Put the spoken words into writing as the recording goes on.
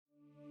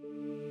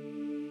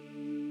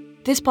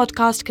This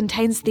podcast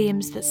contains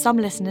themes that some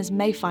listeners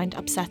may find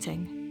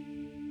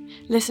upsetting.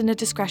 Listener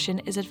discretion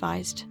is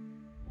advised.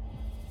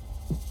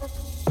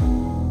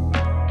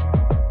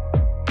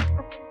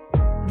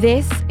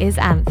 This is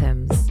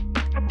Anthems.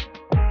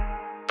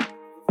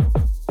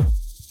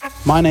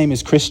 My name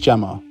is Chris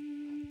Jammer,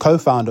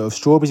 co-founder of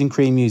Strawberries and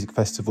Cream Music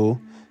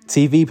Festival,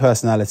 TV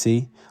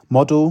personality,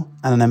 model,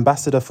 and an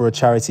ambassador for a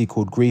charity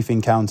called Grief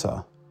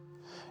Encounter.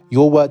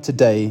 Your word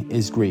today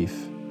is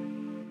grief.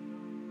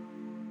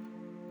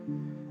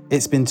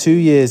 It's been 2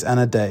 years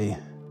and a day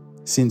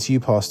since you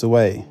passed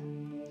away,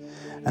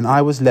 and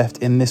I was left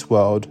in this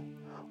world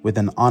with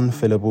an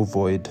unfillable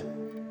void.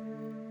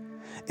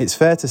 It's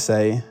fair to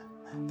say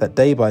that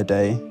day by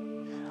day,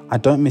 I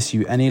don't miss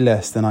you any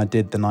less than I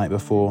did the night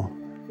before.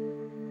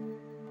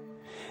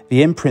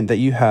 The imprint that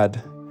you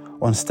had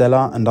on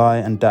Stella and I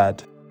and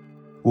Dad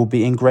will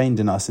be ingrained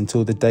in us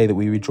until the day that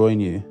we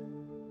rejoin you.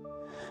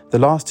 The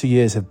last 2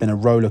 years have been a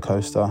roller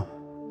coaster.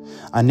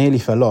 I nearly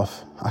fell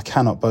off, I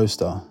cannot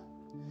boast her.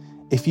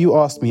 If you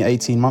asked me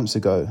 18 months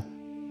ago,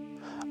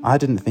 I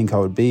didn't think I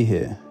would be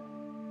here.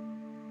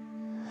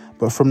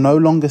 But from no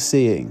longer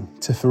seeing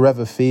to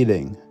forever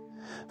feeling,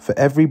 for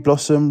every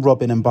blossom,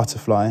 robin and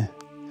butterfly,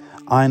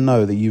 I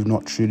know that you've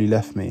not truly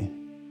left me.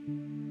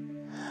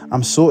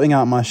 I'm sorting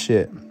out my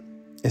shit.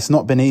 It's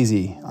not been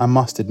easy, I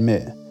must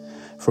admit.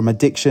 From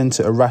addiction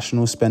to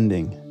irrational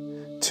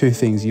spending, 2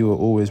 things you were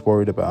always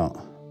worried about.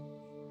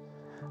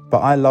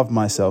 But I love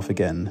myself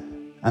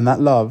again, and that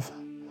love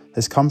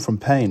has come from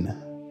pain.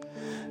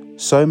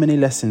 So many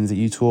lessons that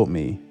you taught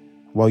me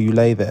while you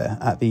lay there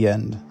at the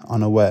end,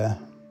 unaware.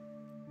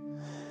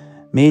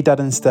 Me, Dad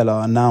and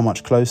Stella are now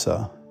much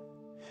closer.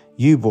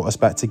 You brought us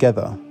back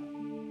together.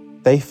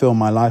 They fill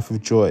my life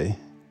with joy,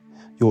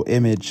 your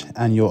image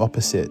and your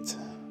opposite.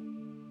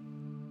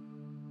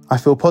 I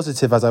feel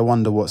positive as I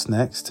wonder what's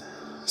next.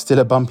 Still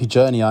a bumpy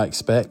journey, I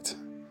expect.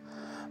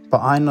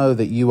 But I know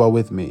that you are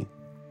with me,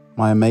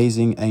 my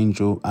amazing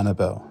angel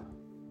Annabelle.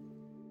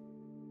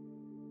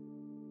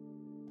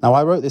 Now,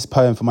 I wrote this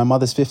poem for my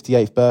mother's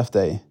 58th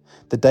birthday,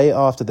 the day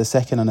after the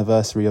 2nd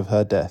anniversary of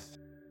her death.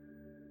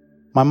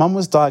 My mum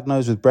was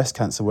diagnosed with breast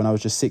cancer when I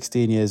was just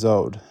 16 years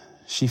old.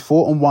 She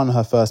fought and won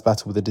her first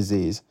battle with the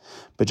disease,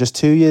 but just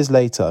 2 years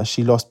later,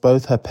 she lost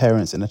both her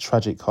parents in a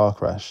tragic car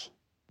crash.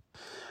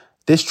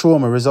 This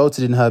trauma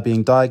resulted in her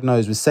being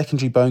diagnosed with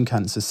secondary bone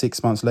cancer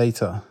 6 months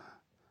later,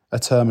 a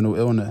terminal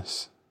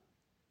illness.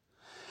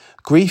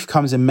 Grief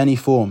comes in many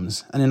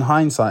forms, and in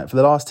hindsight, for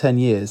the last 10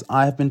 years,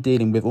 I have been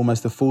dealing with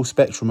almost the full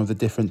spectrum of the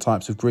different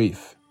types of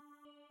grief.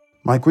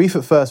 My grief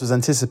at first was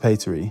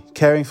anticipatory,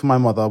 caring for my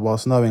mother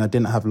whilst knowing I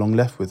didn't have long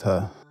left with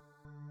her.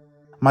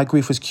 My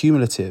grief was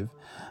cumulative,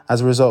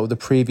 as a result of the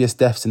previous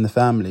deaths in the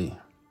family.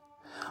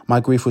 My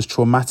grief was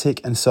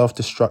traumatic and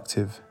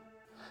self-destructive.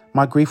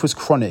 My grief was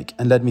chronic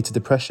and led me to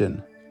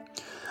depression.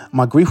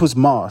 My grief was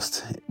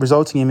masked,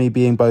 resulting in me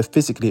being both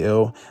physically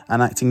ill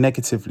and acting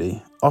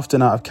negatively,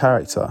 often out of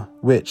character,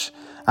 which,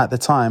 at the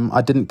time,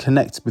 I didn't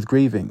connect with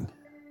grieving.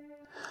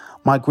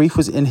 My grief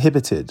was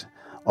inhibited,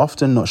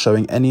 often not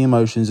showing any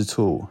emotions at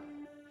all.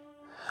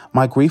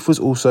 My grief was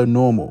also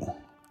normal,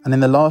 and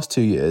in the last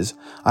 2 years,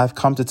 I have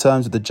come to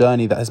terms with the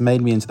journey that has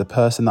made me into the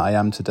person that I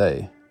am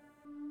today.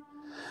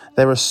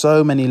 There are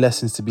so many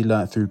lessons to be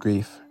learnt through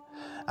grief,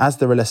 as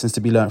there are lessons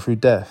to be learnt through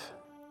death.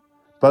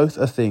 Both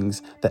are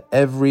things that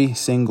every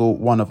single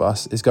one of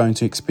us is going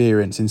to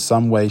experience in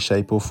some way,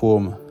 shape or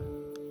form.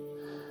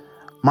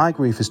 My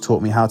grief has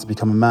taught me how to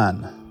become a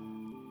man.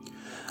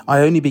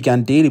 I only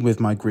began dealing with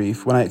my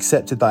grief when I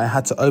accepted that I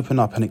had to open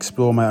up and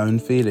explore my own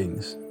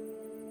feelings.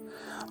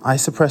 I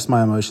suppressed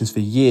my emotions for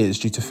years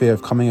due to fear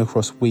of coming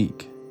across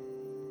weak.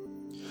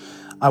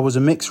 I was a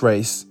mixed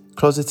race,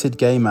 closeted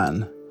gay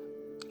man,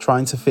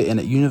 trying to fit in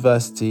at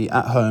university,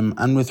 at home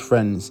and with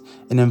friends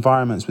in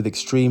environments with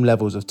extreme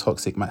levels of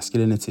toxic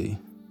masculinity.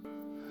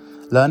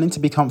 Learning to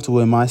be comfortable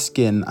in my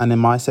skin and in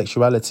my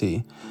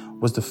sexuality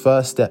was the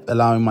first step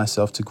allowing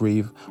myself to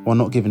grieve while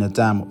not giving a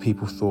damn what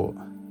people thought.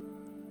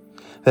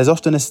 There's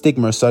often a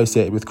stigma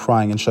associated with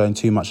crying and showing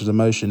too much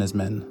emotion as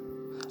men.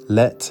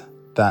 Let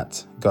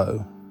that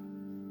go.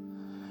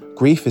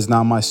 Grief is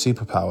now my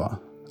superpower.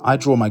 I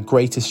draw my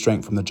greatest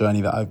strength from the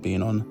journey that I've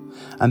been on,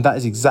 and that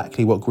is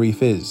exactly what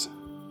grief is.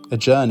 A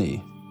journey,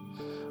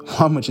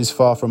 one which is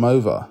far from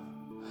over.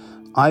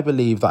 I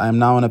believe that I am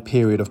now in a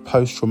period of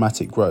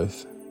post-traumatic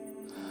growth.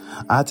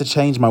 I had to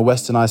change my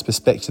westernized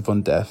perspective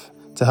on death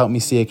to help me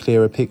see a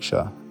clearer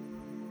picture.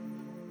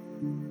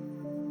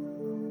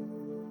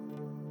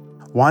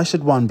 Why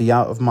should one be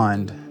out of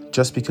mind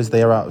just because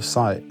they are out of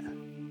sight?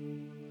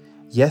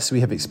 Yes,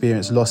 we have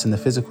experienced loss in the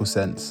physical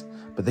sense,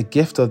 but the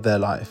gift of their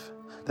life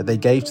that they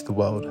gave to the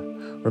world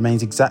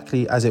remains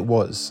exactly as it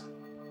was.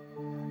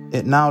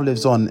 It now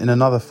lives on in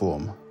another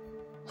form,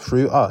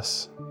 through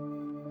us.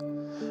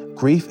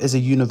 Grief is a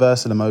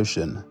universal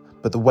emotion,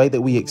 but the way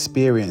that we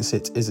experience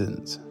it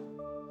isn't.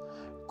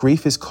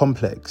 Grief is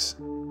complex,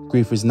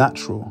 grief is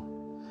natural,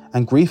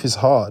 and grief is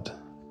hard,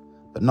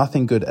 but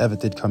nothing good ever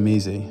did come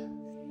easy.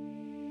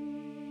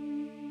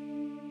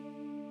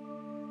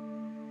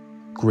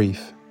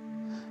 grief.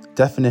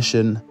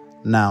 Definition,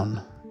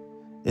 noun.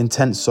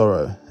 Intense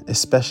sorrow,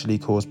 especially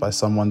caused by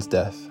someone's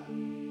death.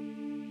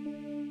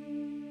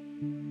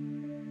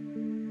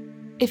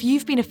 If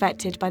you've been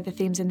affected by the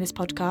themes in this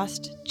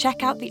podcast,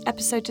 check out the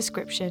episode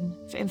description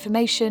for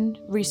information,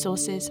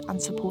 resources,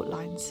 and support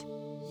lines.